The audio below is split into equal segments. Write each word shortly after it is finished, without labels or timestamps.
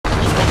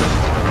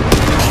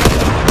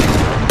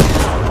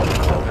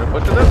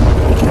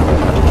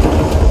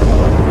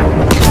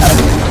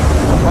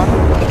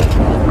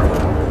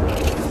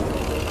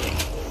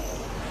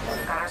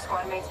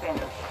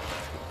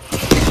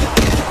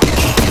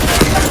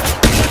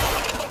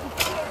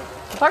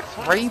There's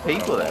like 3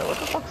 people there. What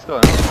the fuck's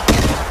going on?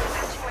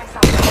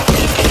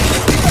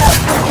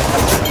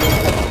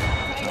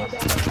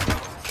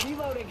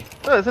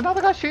 Oh, there's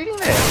another guy shooting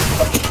there.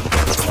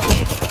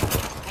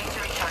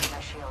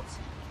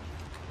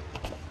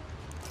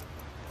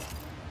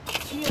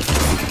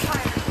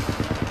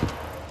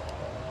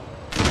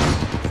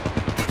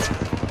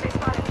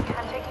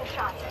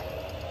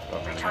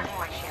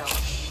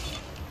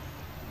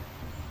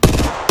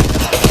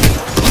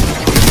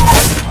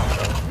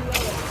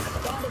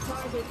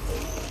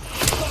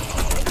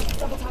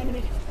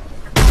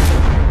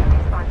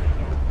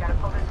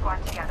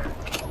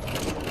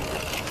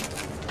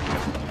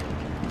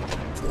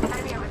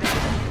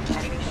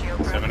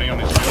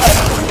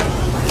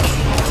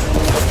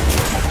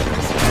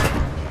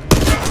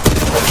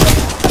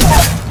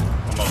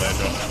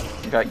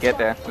 Okay, get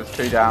there. There's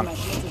 2 down.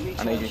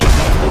 I need you.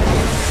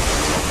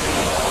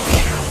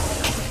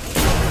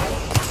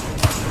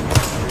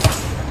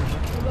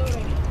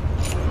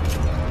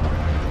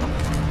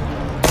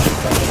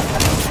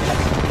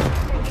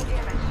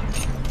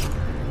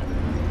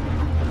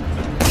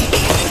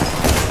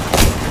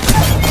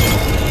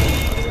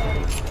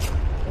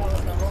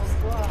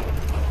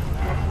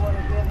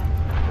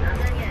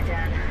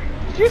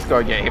 Did you just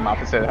go get him up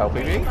instead of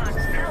helping me?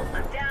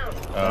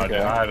 Okay.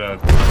 I had a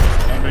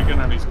vegan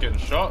and he's getting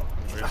shot.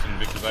 Reason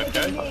Vic is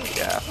okay.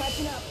 Yeah.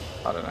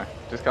 I don't know.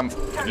 Just come.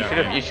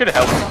 You should have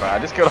helped me, bro. I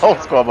just got a whole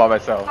squad by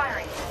myself.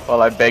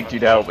 Well, I begged you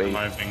to help me.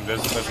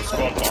 There's a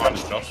squad behind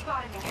us, Josh.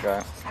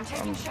 Okay.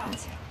 I'm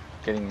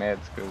getting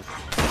meds because.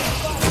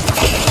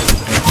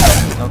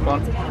 Knock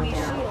one.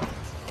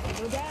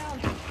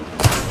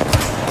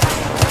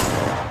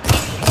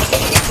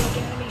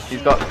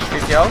 He's got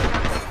 50 health.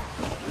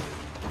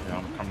 Yeah,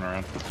 I'm coming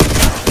around.